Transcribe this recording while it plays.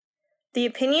The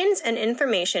opinions and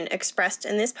information expressed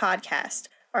in this podcast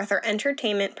are for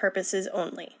entertainment purposes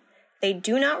only. They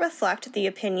do not reflect the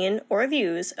opinion or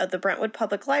views of the Brentwood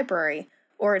Public Library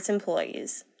or its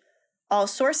employees. All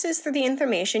sources for the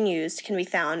information used can be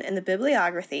found in the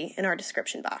bibliography in our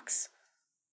description box.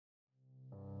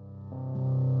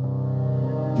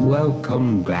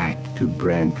 Welcome back to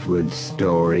Brentwood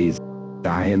Stories.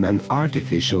 I am an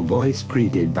artificial voice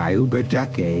created by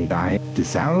UberDuck AI to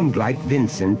sound like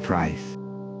Vincent Price.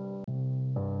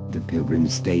 The Pilgrim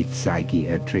State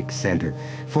Psychiatric Center,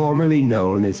 formerly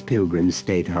known as Pilgrim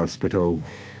State Hospital,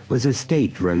 was a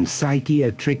state-run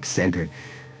psychiatric center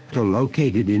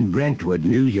located in Brentwood,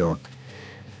 New York.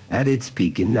 At its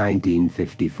peak in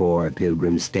 1954,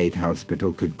 Pilgrim State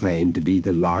Hospital could claim to be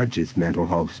the largest mental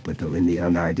hospital in the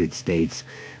United States,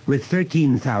 with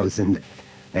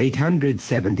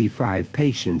 13,875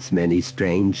 patients. Many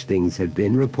strange things have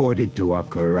been reported to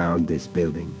occur around this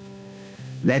building.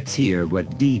 Let's hear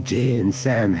what DJ and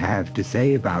Sam have to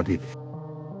say about it.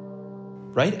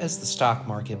 Right as the stock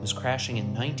market was crashing in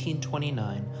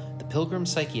 1929, the Pilgrim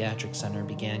Psychiatric Center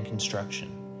began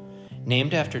construction.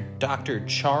 Named after Dr.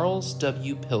 Charles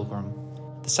W. Pilgrim,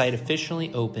 the site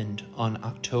officially opened on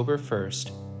October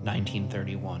 1st,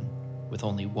 1931, with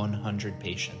only 100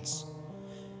 patients.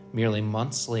 Merely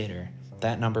months later,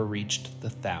 that number reached the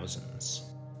thousands.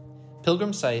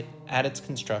 Pilgrim Site, at its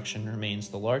construction, remains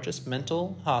the largest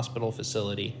mental hospital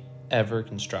facility ever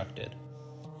constructed.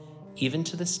 Even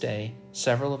to this day,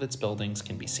 several of its buildings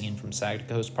can be seen from Saginaw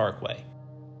Coast Parkway.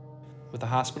 With a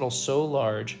hospital so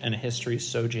large and a history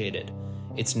so jaded,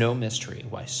 it's no mystery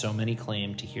why so many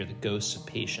claim to hear the ghosts of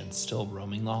patients still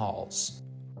roaming the halls.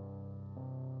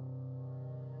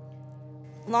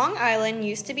 Long Island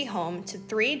used to be home to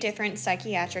 3 different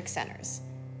psychiatric centers: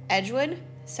 Edgewood,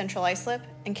 Central Islip,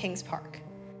 and Kings Park.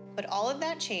 But all of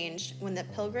that changed when the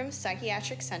Pilgrim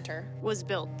Psychiatric Center was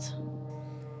built.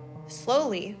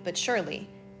 Slowly but surely,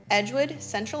 Edgewood,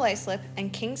 Central Islip,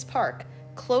 and Kings Park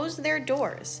closed their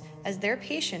doors as their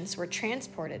patients were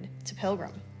transported to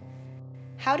Pilgrim.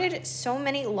 How did so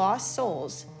many lost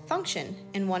souls function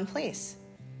in one place?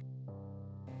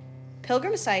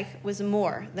 Pilgrim Psych was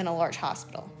more than a large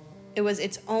hospital. It was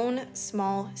its own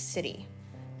small city.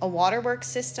 A waterworks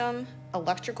system,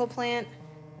 electrical plant,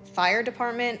 fire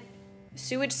department,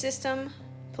 sewage system,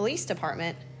 police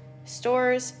department,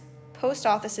 stores, post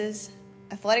offices,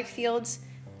 athletic fields,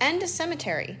 and a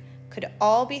cemetery could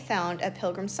all be found at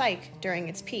Pilgrim Psych during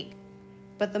its peak.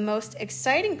 But the most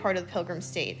exciting part of the Pilgrim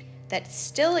State that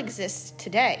still exists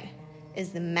today is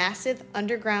the massive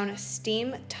underground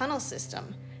steam tunnel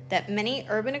system that many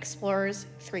urban explorers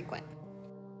frequent.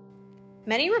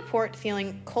 Many report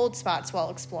feeling cold spots while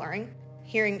exploring,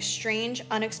 hearing strange,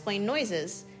 unexplained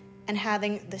noises, and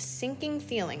having the sinking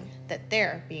feeling that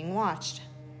they're being watched.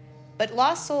 But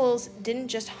lost souls didn't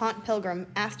just haunt Pilgrim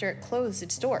after it closed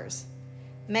its doors.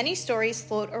 Many stories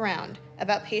float around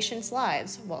about patients'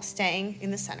 lives while staying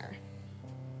in the center.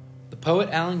 The poet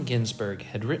Allen Ginsberg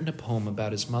had written a poem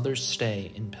about his mother's stay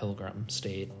in Pilgrim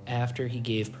State after he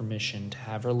gave permission to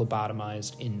have her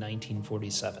lobotomized in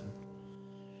 1947.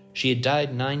 She had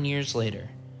died 9 years later,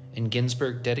 and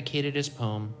Ginsberg dedicated his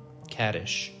poem,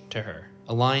 Kaddish, to her.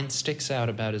 A line sticks out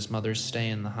about his mother's stay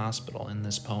in the hospital in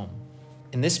this poem.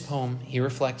 In this poem, he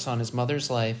reflects on his mother's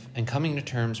life and coming to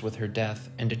terms with her death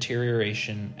and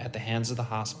deterioration at the hands of the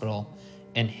hospital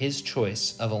and his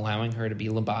choice of allowing her to be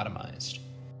lobotomized.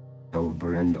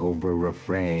 Over and over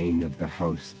refrain of the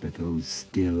hospitals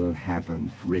still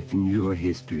haven't written your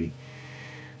history.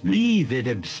 Leave it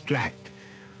abstract.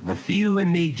 A few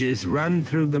images run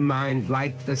through the mind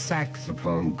like the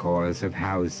saxophone chorus of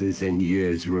houses and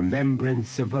years'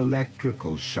 remembrance of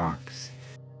electrical shocks.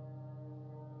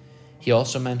 He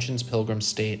also mentions Pilgrim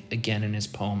State again in his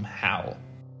poem, Howl.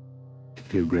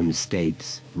 Pilgrim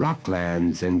States,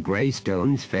 rocklands, and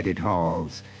greystones fetid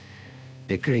halls,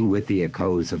 bickering with the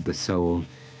echoes of the soul,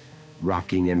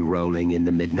 rocking and rolling in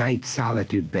the midnight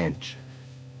solitude bench.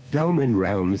 Dolmen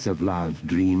realms of love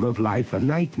dream of life a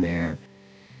nightmare.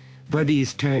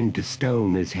 Bodies turned to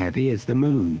stone as heavy as the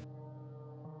moon.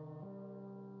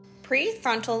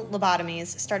 Prefrontal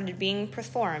lobotomies started being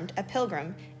performed at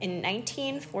Pilgrim in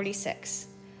 1946.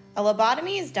 A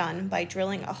lobotomy is done by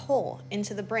drilling a hole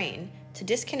into the brain to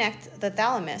disconnect the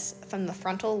thalamus from the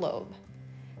frontal lobe.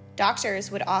 Doctors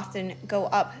would often go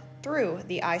up through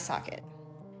the eye socket.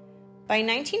 By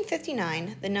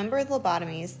 1959, the number of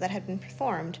lobotomies that had been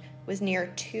performed was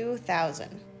near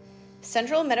 2,000.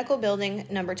 Central Medical Building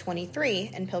number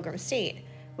 23 in Pilgrim State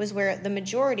was where the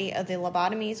majority of the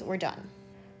lobotomies were done.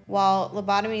 While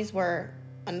lobotomies were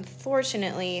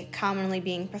unfortunately commonly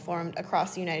being performed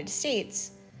across the United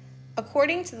States,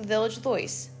 according to the Village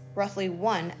Voice, roughly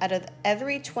 1 out of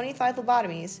every 25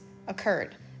 lobotomies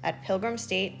occurred at Pilgrim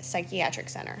State Psychiatric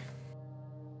Center.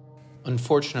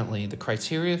 Unfortunately, the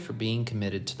criteria for being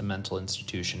committed to the mental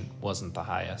institution wasn't the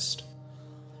highest.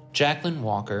 Jacqueline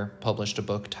Walker published a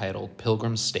book titled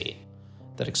Pilgrim State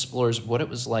that explores what it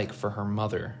was like for her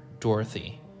mother,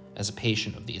 Dorothy, as a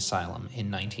patient of the asylum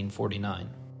in 1949.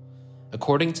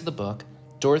 According to the book,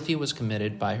 Dorothy was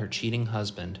committed by her cheating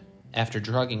husband after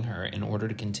drugging her in order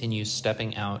to continue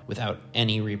stepping out without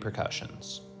any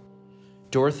repercussions.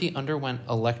 Dorothy underwent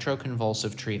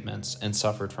electroconvulsive treatments and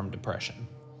suffered from depression.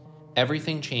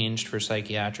 Everything changed for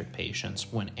psychiatric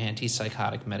patients when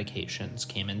antipsychotic medications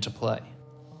came into play.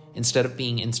 Instead of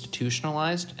being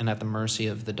institutionalized and at the mercy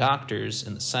of the doctors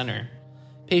in the center,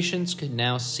 patients could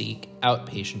now seek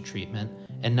outpatient treatment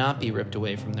and not be ripped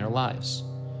away from their lives.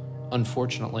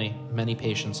 Unfortunately, many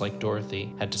patients like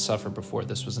Dorothy had to suffer before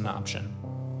this was an option.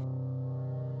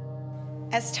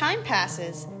 As time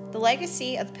passes, the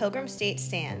legacy of Pilgrim State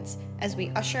stands as we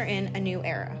usher in a new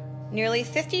era. Nearly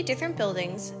 50 different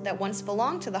buildings that once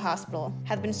belonged to the hospital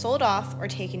have been sold off or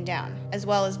taken down, as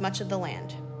well as much of the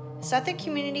land. Suffolk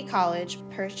Community College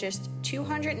purchased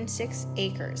 206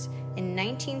 acres in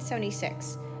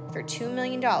 1976 for $2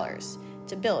 million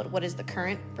to build what is the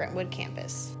current Brentwood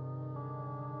campus.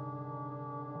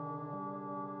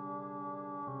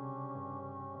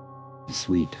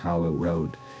 Sweet Hollow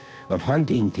Road of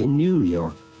Huntington, New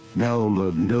York, home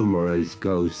of numerous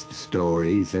ghost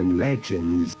stories and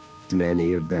legends,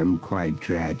 many of them quite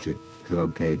tragic,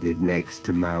 located next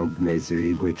to Mount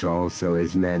Misery, which also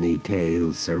has many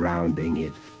tales surrounding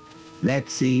it.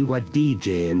 Let's see what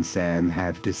DJ and Sam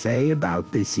have to say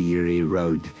about this eerie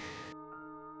road.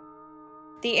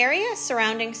 The area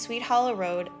surrounding Sweet Hollow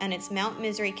Road and its Mount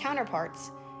Misery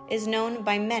counterparts is known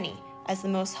by many as the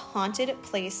most haunted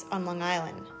place on Long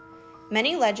Island.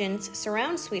 Many legends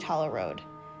surround Sweet Hollow Road,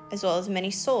 as well as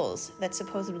many souls that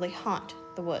supposedly haunt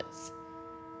the woods.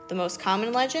 The most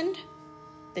common legend?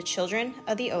 The Children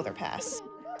of the Overpass.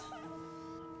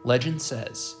 Legend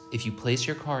says, if you place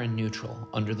your car in neutral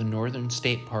under the Northern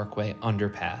State Parkway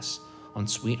underpass on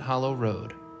Sweet Hollow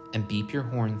Road and beep your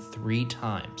horn 3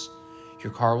 times,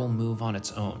 your car will move on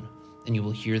its own, and you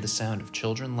will hear the sound of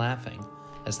children laughing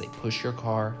as they push your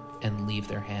car and leave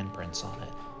their handprints on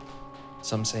it.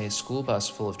 Some say a school bus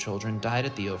full of children died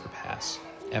at the overpass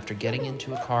after getting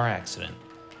into a car accident,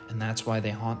 and that's why they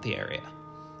haunt the area.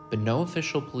 But no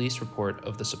official police report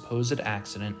of the supposed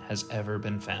accident has ever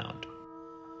been found.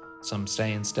 Some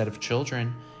say instead of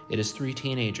children, it is 3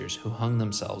 teenagers who hung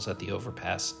themselves at the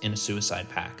overpass in a suicide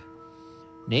pact.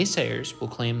 Naysayers will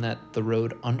claim that the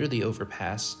road under the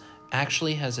overpass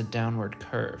actually has a downward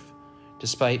curve,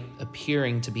 despite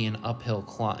appearing to be an uphill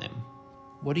climb.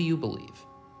 What do you believe?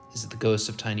 Is it the ghosts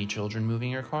of tiny children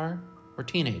moving your car, or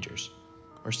teenagers,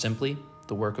 or simply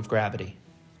the work of gravity?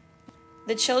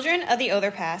 The Children of the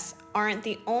Overpass aren't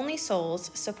the only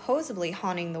souls supposedly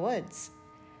haunting the woods.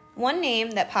 One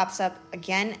name that pops up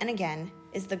again and again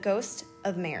is the ghost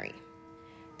of Mary.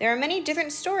 There are many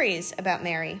different stories about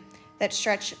Mary that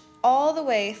stretch all the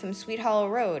way from Sweet Hollow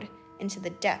Road into the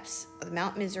depths of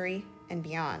Mount Misery and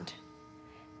beyond.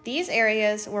 These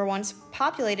areas were once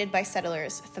populated by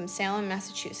settlers from Salem,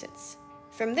 Massachusetts.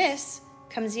 From this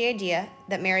comes the idea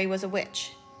that Mary was a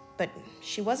witch, but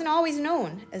she wasn't always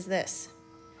known as this.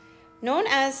 Known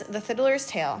as the Fiddler's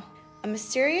Tale, a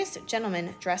mysterious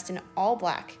gentleman dressed in all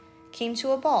black came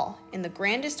to a ball in the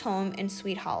grandest home in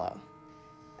Sweet Hollow.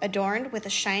 Adorned with a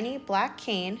shiny black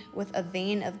cane with a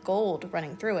vein of gold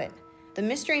running through it, the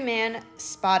mystery man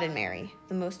spotted Mary,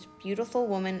 the most beautiful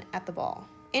woman at the ball.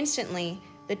 Instantly,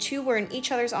 the two were in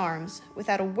each other's arms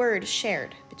without a word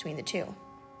shared between the two.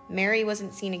 Mary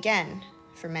wasn't seen again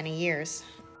for many years.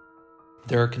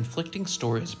 There are conflicting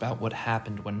stories about what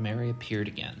happened when Mary appeared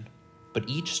again, but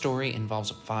each story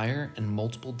involves a fire and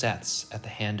multiple deaths at the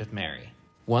hand of Mary.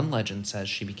 One legend says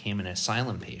she became an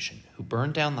asylum patient who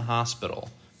burned down the hospital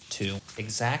to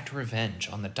exact revenge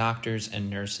on the doctors and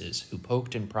nurses who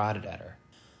poked and prodded at her.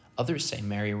 Others say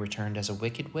Mary returned as a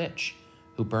wicked witch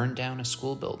who burned down a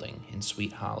school building in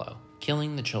Sweet Hollow,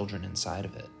 killing the children inside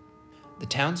of it. The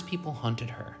townspeople hunted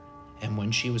her, and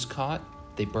when she was caught,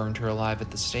 they burned her alive at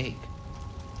the stake.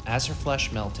 As her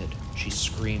flesh melted, she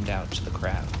screamed out to the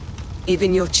crowd.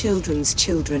 Even your children's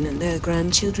children and their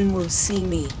grandchildren will see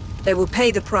me. They will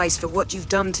pay the price for what you've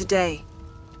done today.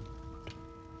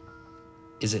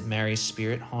 Is it Mary's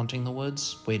spirit haunting the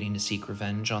woods, waiting to seek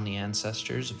revenge on the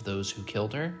ancestors of those who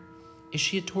killed her? Is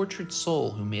she a tortured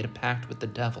soul who made a pact with the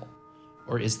devil?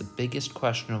 Or is the biggest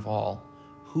question of all,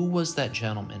 who was that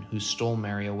gentleman who stole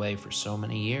Mary away for so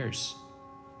many years?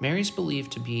 Mary's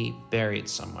believed to be buried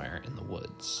somewhere in the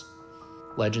woods.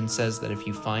 Legend says that if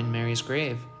you find Mary's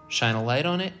grave, shine a light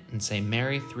on it and say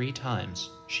Mary 3 times,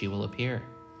 she will appear.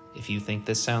 If you think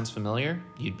this sounds familiar,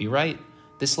 you'd be right.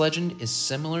 This legend is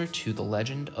similar to the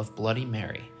legend of Bloody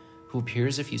Mary, who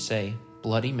appears if you say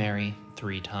Bloody Mary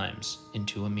 3 times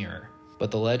into a mirror.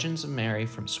 But the legends of Mary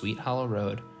from Sweet Hollow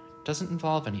Road doesn't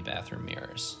involve any bathroom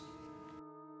mirrors.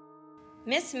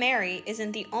 Miss Mary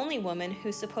isn't the only woman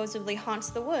who supposedly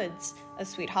haunts the woods of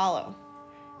Sweet Hollow.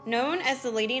 Known as the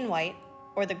Lady in White,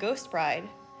 or the Ghost Bride,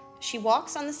 she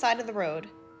walks on the side of the road,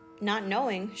 not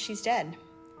knowing she's dead.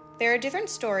 There are different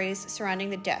stories surrounding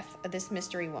the death of this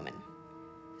mystery woman.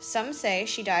 Some say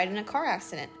she died in a car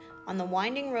accident on the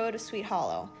winding road of Sweet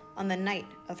Hollow on the night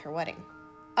of her wedding.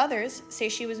 Others say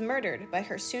she was murdered by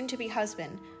her soon-to-be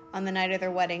husband on the night of their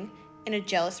wedding in a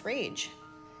jealous rage.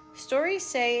 Stories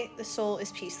say the soul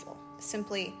is peaceful,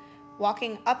 simply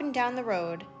walking up and down the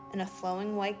road in a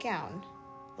flowing white gown,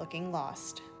 looking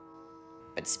lost.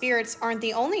 But spirits aren't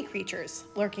the only creatures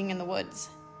lurking in the woods.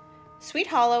 Sweet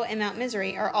Hollow and Mount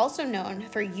Misery are also known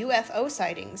for UFO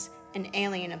sightings and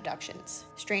alien abductions,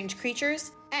 strange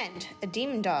creatures, and a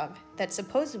demon dog that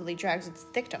supposedly drags its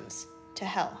victims to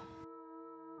hell.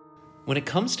 When it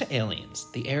comes to aliens,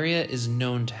 the area is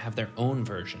known to have their own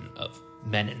version of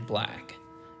Men in Black.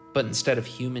 But instead of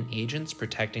human agents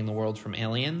protecting the world from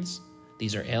aliens,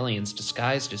 these are aliens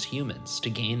disguised as humans to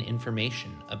gain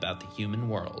information about the human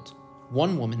world.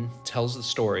 One woman tells the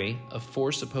story of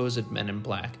 4 supposed men in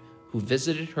black who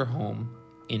visited her home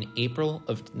in April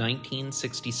of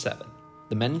 1967.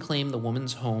 The men claim the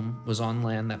woman's home was on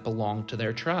land that belonged to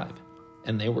their tribe,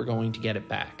 and they were going to get it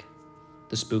back.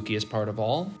 The spookiest part of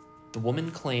all, the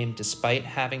woman claimed despite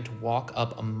having to walk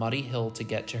up a muddy hill to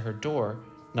get to her door,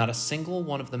 not a single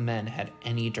one of the men had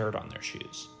any dirt on their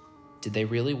shoes. Did they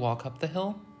really walk up the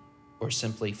hill, or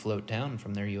simply float down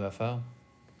from their UFO?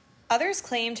 Others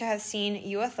claim to have seen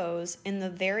UFOs in the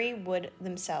very wood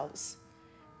themselves.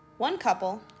 One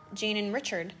couple, Jane and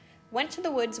Richard, went to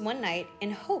the woods one night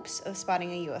in hopes of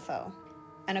spotting a UFO,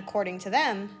 and according to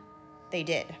them, they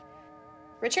did.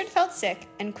 Richard felt sick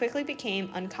and quickly became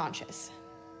unconscious.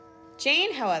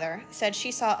 Jane, however, said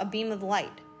she saw a beam of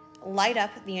light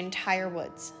up the entire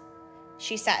woods.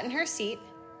 She sat in her seat,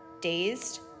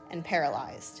 dazed and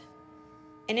paralyzed.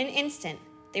 In an instant,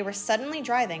 they were suddenly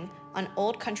driving on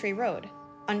Old Country Road,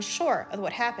 unsure of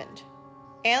what happened.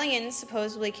 Aliens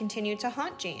supposedly continued to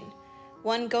haunt Jane,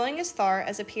 one going as far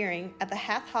as appearing at the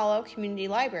Half Hollow Community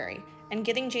Library and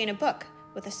giving Jane a book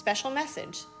with a special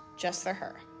message just for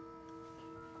her.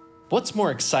 What's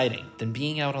more exciting than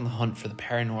being out on the hunt for the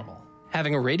paranormal?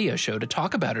 Having a radio show to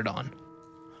talk about it on.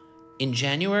 In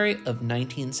January of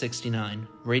 1969,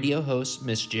 radio host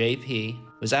Miss J.P.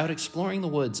 was out exploring the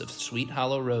woods of Sweet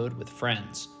Hollow Road with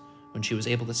friends when she was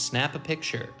able to snap a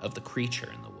picture of the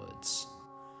creature in the woods.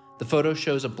 The photo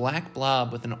shows a black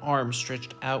blob with an arm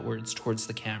stretched outwards towards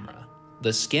the camera.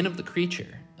 The skin of the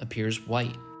creature appears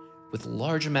white, with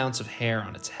large amounts of hair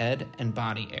on its head and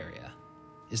body area.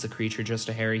 Is the creature just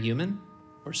a hairy human,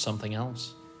 or something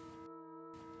else?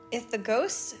 If the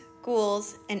ghosts,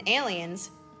 ghouls, and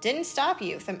aliens didn't stop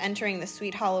you from entering the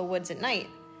Sweet Hollow woods at night,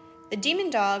 the demon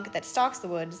dog that stalks the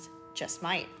woods just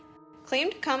might.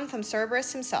 Claimed to come from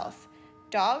Cerberus himself,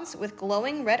 dogs with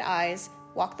glowing red eyes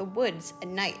walk the woods at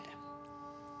night.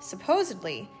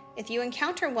 Supposedly, if you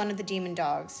encounter one of the demon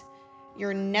dogs,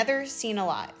 you're never seen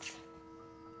alive.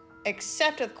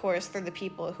 Except, of course, for the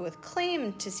people who have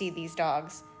claimed to see these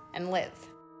dogs and live.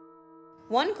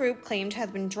 One group claimed to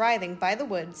have been driving by the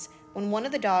woods when one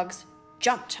of the dogs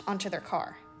jumped onto their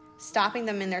car, stopping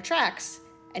them in their tracks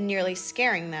and nearly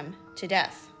scaring them to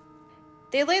death.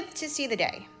 They lived to see the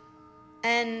day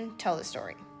and tell the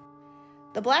story.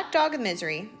 The Black Dog of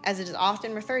Misery, as it is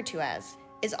often referred to as,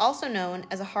 is also known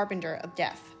as a harbinger of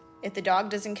death. If the dog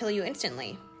doesn't kill you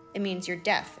instantly, it means your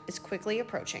death is quickly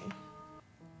approaching.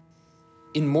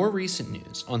 In more recent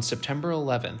news, on September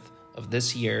 11th of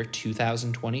this year,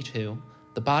 2022,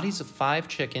 the bodies of 5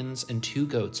 chickens and 2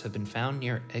 goats have been found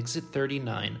near exit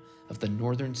 39 of the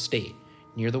northern state,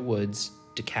 near the woods,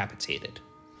 decapitated.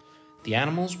 The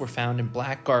animals were found in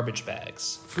black garbage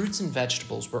bags. Fruits and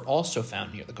vegetables were also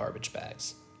found near the garbage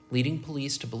bags, leading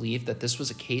police to believe that this was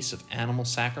a case of animal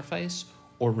sacrifice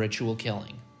or ritual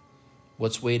killing.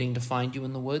 What's waiting to find you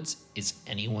in the woods is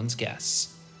anyone's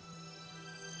guess.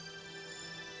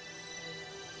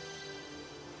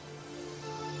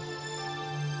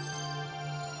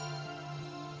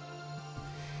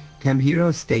 Camp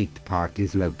Hero State Park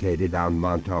is located on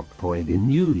Montauk Point in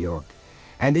New York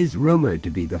and is rumored to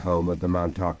be the home of the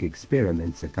Montauk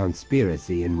experiments, a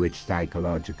conspiracy in which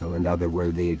psychological and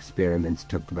otherworldly experiments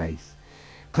took place.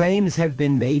 Claims have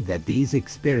been made that these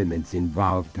experiments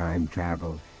involve time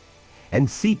travel and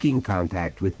seeking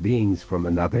contact with beings from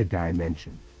another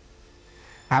dimension.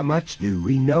 How much do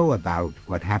we know about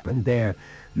what happened there?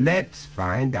 Let's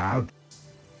find out.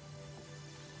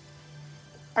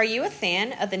 Are you a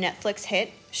fan of the Netflix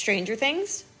hit Stranger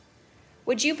Things?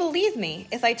 Would you believe me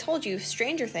if I told you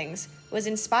Stranger Things was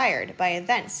inspired by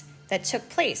events that took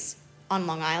place on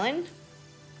Long Island?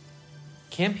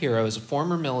 Camp Hero is a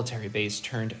former military base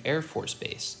turned Air Force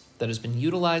base that has been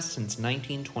utilized since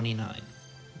 1929.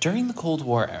 During the Cold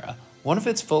War era, one of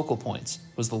its focal points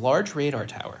was the large radar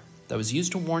tower that was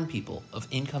used to warn people of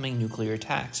incoming nuclear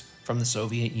attacks from the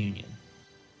Soviet Union.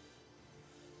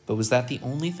 But was that the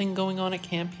only thing going on at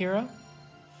Camp Hero?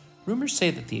 Rumors say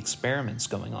that the experiments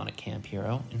going on at Camp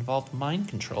Hero involved mind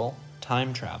control,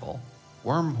 time travel,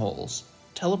 wormholes,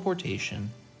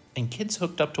 teleportation, and kids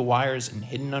hooked up to wires in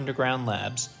hidden underground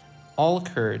labs all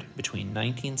occurred between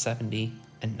 1970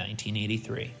 and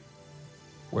 1983.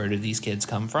 Where did these kids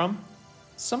come from?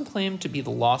 Some claim to be the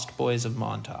Lost Boys of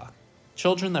Montauk,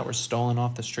 children that were stolen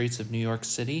off the streets of New York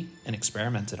City and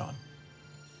experimented on.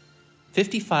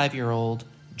 55-year-old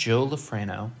Joe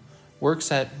Lafrano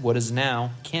works at what is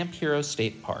now Camp Hero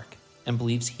State Park and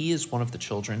believes he is one of the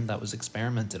children that was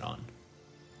experimented on.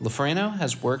 Lafrano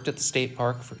has worked at the state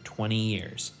park for 20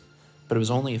 years, but it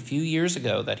was only a few years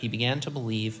ago that he began to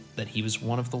believe that he was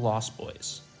one of the Lost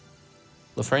Boys.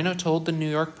 Lafrano told the New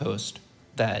York Post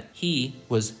that he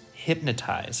was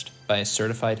hypnotized by a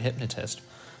certified hypnotist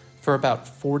for about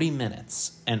 40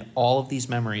 minutes, and all of these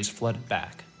memories flooded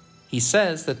back. He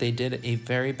says that they did a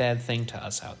very bad thing to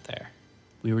us out there.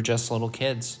 We were just little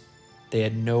kids. They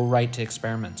had no right to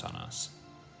experiment on us.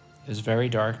 It was very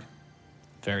dark,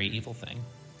 very evil thing.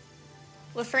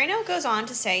 Lafrano goes on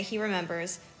to say he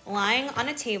remembers lying on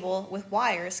a table with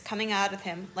wires coming out of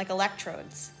him like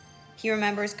electrodes. He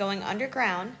remembers going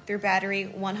underground through Battery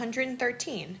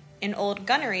 113, an old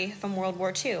gunnery from World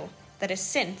War II that has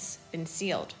since been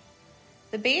sealed.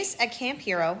 The base at Camp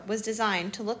Hero was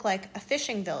designed to look like a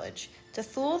fishing village to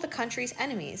fool the country's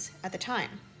enemies at the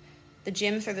time. The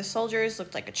gym for the soldiers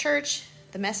looked like a church,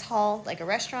 the mess hall like a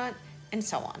restaurant, and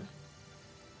so on.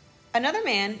 Another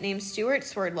man named Stuart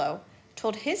Swerdlow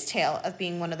told his tale of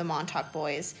being one of the Montauk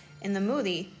Boys in the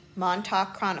movie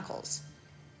Montauk Chronicles.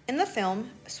 In the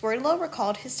film, Swerdlow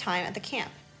recalled his time at the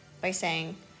camp by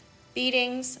saying,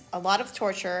 "Beatings, a lot of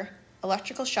torture,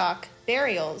 electrical shock,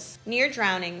 burials, near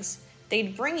drownings.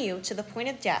 They'd bring you to the point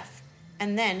of death,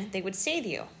 and then they would save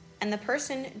you. And the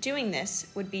person doing this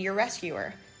would be your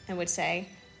rescuer and would say,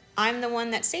 'I'm the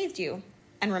one that saved you,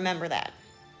 and remember that.'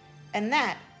 And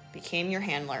that became your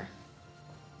handler."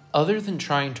 Other than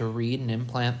trying to read and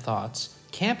implant thoughts,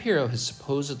 Camp Hero has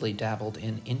supposedly dabbled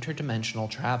in interdimensional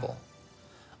travel.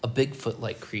 A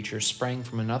Bigfoot-like creature sprang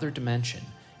from another dimension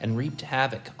and wreaked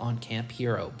havoc on Camp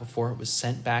Hero before it was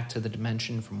sent back to the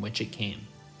dimension from which it came.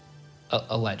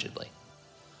 Allegedly.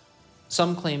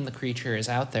 Some claim the creature is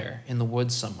out there in the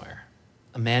woods somewhere.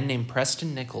 A man named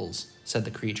Preston Nichols said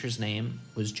the creature's name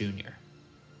was Junior.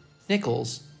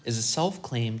 Nichols is a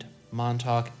self-claimed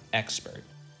Montauk expert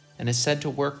and is said to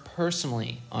work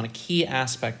personally on a key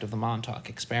aspect of the Montauk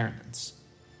experiments.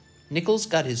 Nichols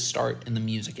got his start in the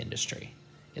music industry.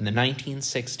 In the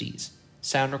 1960s,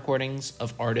 sound recordings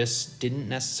of artists didn't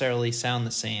necessarily sound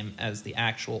the same as the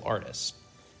actual artist.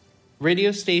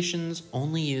 Radio stations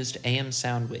only used AM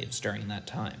sound waves during that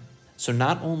time. So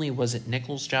not only was it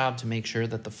Nichols' job to make sure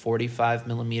that the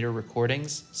 45mm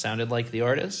recordings sounded like the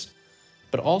artist,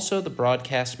 but also the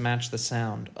broadcast matched the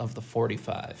sound of the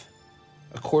 45.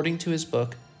 According to his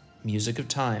book, Music of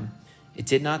Time, it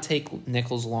did not take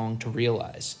Nichols long to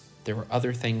realize there were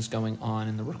other things going on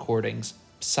in the recordings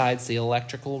besides the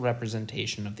electrical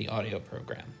representation of the audio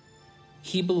program.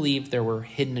 He believed there were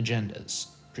hidden agendas,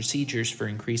 procedures for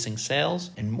increasing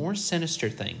sales, and more sinister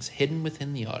things hidden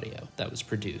within the audio that was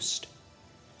produced.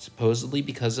 Supposedly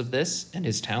because of this and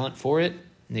his talent for it,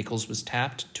 Nichols was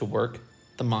tapped to work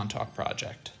the Montauk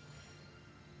Project.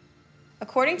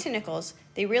 According to Nichols,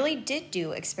 they really did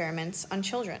do experiments on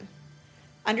children.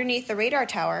 Underneath the radar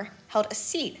tower held a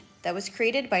seat that was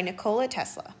created by Nikola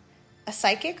Tesla. A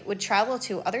psychic would travel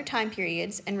to other time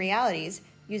periods and realities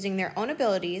using their own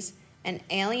abilities and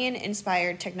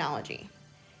alien-inspired technology.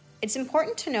 It's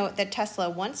important to note that Tesla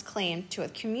once claimed to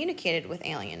have communicated with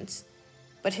aliens,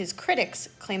 but his critics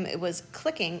claim it was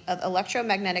clicking of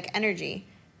electromagnetic energy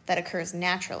that occurs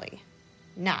naturally,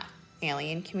 not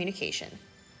alien communication.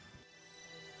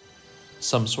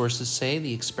 Some sources say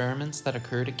the experiments that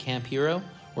occurred at Camp Hero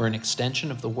were an extension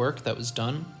of the work that was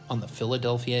done on the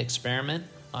Philadelphia experiment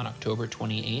on October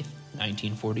 28,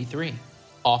 1943,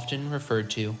 often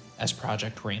referred to as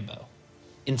Project Rainbow.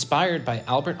 Inspired by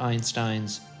Albert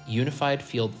Einstein's unified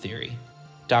field theory,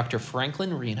 Dr.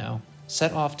 Franklin Reno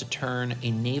set off to turn a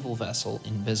naval vessel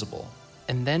invisible,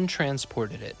 and then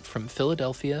transported it from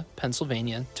Philadelphia,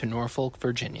 Pennsylvania to Norfolk,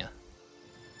 Virginia.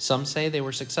 Some say they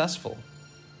were successful,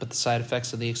 but the side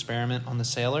effects of the experiment on the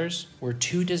sailors were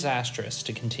too disastrous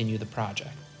to continue the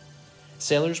project.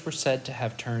 Sailors were said to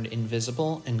have turned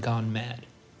invisible and gone mad,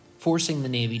 forcing the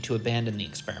Navy to abandon the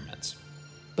experiments.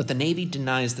 But the Navy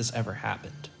denies this ever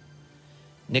happened.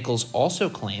 Nichols also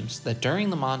claims that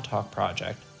during the Montauk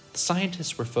Project, the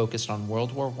scientists were focused on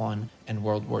World War I and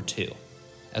World War II,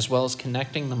 as well as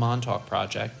connecting the Montauk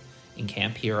Project in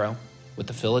Camp Hero with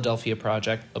the Philadelphia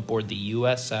Project aboard the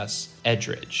USS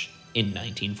Edridge in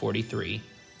 1943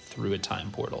 through a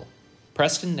time portal.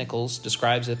 Preston Nichols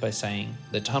describes it by saying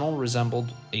the tunnel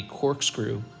resembled a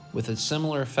corkscrew with a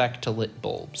similar effect to lit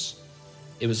bulbs.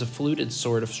 It was a fluted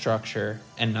sort of structure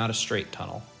and not a straight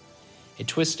tunnel. It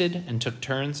twisted and took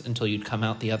turns until you'd come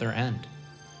out the other end.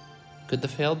 Could the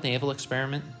failed naval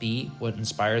experiment be what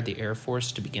inspired the Air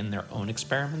Force to begin their own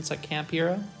experiments at Camp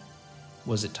Hero?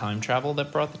 Was it time travel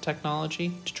that brought the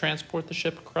technology to transport the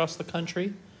ship across the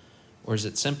country? Or is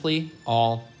it simply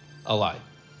all a lie?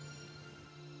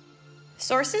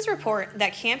 Sources report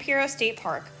that Camp Hero State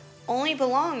Park only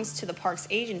belongs to the park's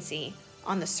agency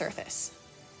on the surface.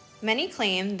 Many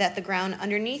claim that the ground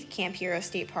underneath Camp Hero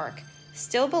State Park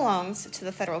still belongs to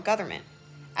the federal government,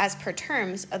 as per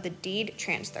terms of the deed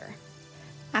transfer.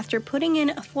 After putting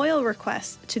in a FOIL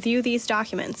request to view these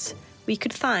documents, we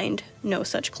could find no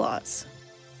such clause.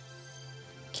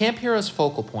 Camp Hero's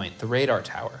focal point, the radar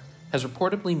tower, has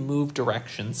reportedly moved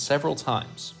directions several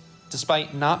times,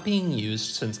 despite not being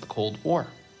used since the Cold War.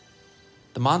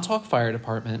 The Montauk Fire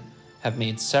Department have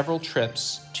made several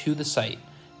trips to the site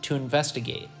to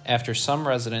investigate after some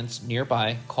residents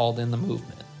nearby called in the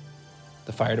movement.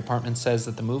 The fire department says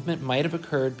that the movement might have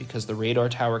occurred because the radar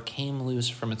tower came loose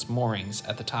from its moorings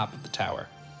at the top of the tower.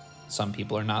 Some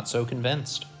people are not so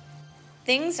convinced.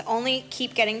 Things only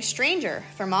keep getting stranger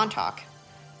for Montauk.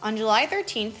 On July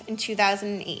 13th in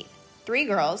 2008, 3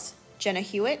 girls, Jenna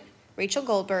Hewitt, Rachel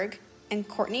Goldberg, and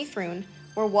Courtney Thrun,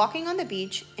 were walking on the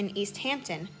beach in East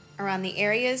Hampton around the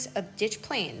areas of Ditch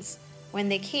Plains when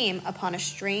they came upon a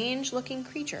strange-looking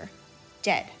creature,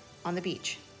 dead on the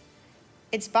beach.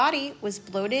 Its body was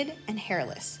bloated and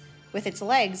hairless, with its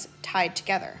legs tied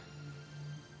together.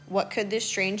 What could this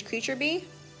strange creature be?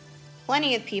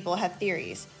 Plenty of people have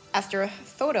theories after a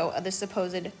photo of the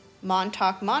supposed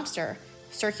Montauk monster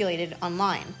circulated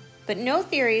online, but no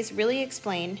theories really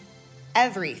explain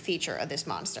every feature of this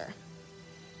monster.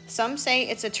 Some say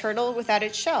it's a turtle without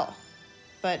its shell,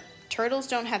 but turtles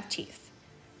don't have teeth.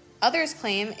 Others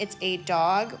claim it's a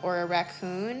dog or a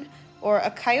raccoon or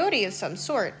a coyote of some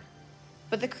sort,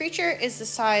 but the creature is the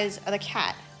size of a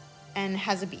cat and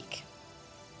has a beak.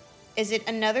 Is it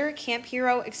another Camp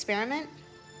Hero experiment,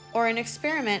 or an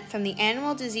experiment from the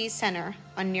Animal Disease Center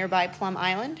on nearby Plum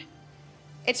Island?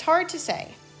 It's hard to say,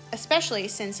 especially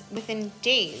since within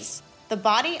days, the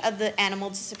body of the animal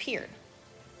disappeared.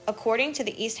 According to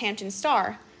the East Hampton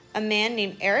Star, a man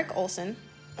named Eric Olson,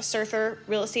 a surfer,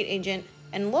 real estate agent,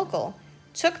 and local,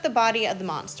 took the body of the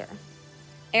monster.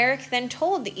 Eric then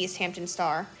told the East Hampton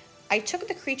Star, "I took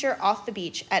the creature off the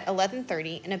beach at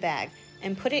 11:30 in a bag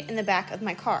and put it in the back of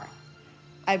my car.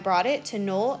 I brought it to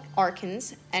Noel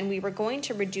Arkins and we were going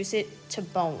to reduce it to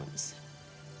bones."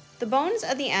 The bones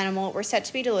of the animal were set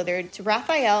to be delivered to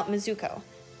Raphael Mizuko,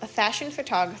 a fashion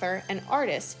photographer and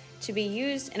artist, to be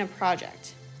used in a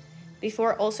project.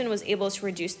 Before Olson was able to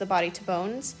reduce the body to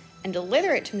bones and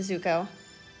deliver it to Mizuko,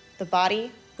 the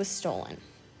body was stolen.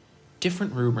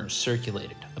 Different rumors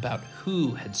circulated about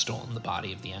who had stolen the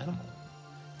body of the animal.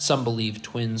 Some believe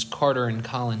twins Carter and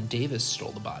Colin Davis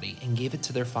stole the body and gave it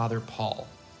to their father Paul.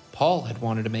 Paul had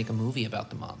wanted to make a movie about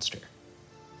the monster.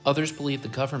 Others believe the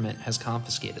government has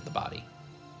confiscated the body,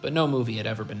 but no movie had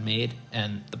ever been made,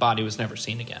 and the body was never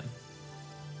seen again.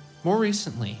 More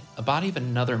recently, a body of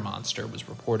another monster was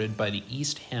reported by the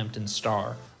East Hampton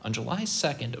Star on July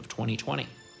 2nd of 2020.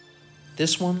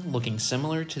 This one looking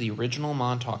similar to the original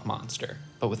Montauk monster,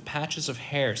 but with patches of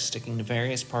hair sticking to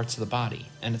various parts of the body,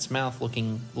 and its mouth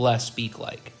looking less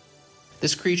beak-like.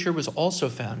 This creature was also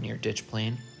found near Ditch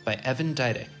Plain by Evan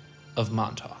Dydick of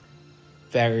Montauk.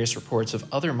 Various reports of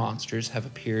other monsters have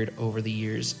appeared over the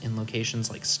years in locations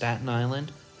like Staten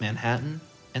Island, Manhattan,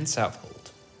 and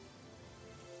Southold.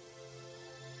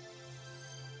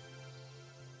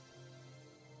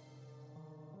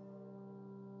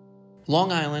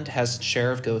 Long Island has its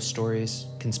share of ghost stories,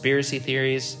 conspiracy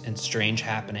theories, and strange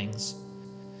happenings.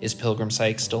 Is Pilgrim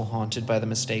Psych still haunted by the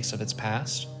mistakes of its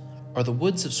past? Are the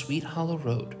woods of Sweet Hollow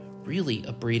Road really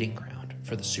a breeding ground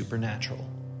for the supernatural?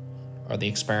 Are the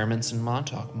experiments in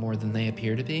Montauk more than they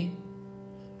appear to be?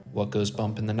 What goes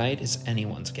bump in the night is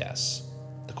anyone's guess.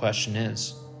 The question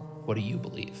is, what do you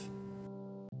believe?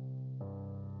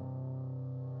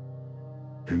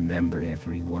 Remember,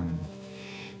 everyone,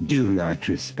 do not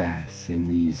trespass in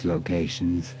these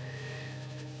locations.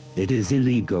 It is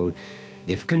illegal.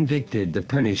 If convicted, the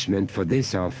punishment for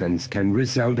this offense can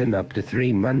result in up to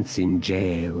 3 months in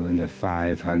jail and a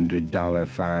 $500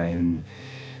 fine.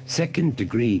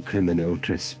 Second-degree criminal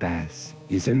trespass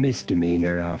is a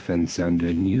misdemeanor offense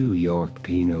under New York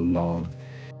penal law.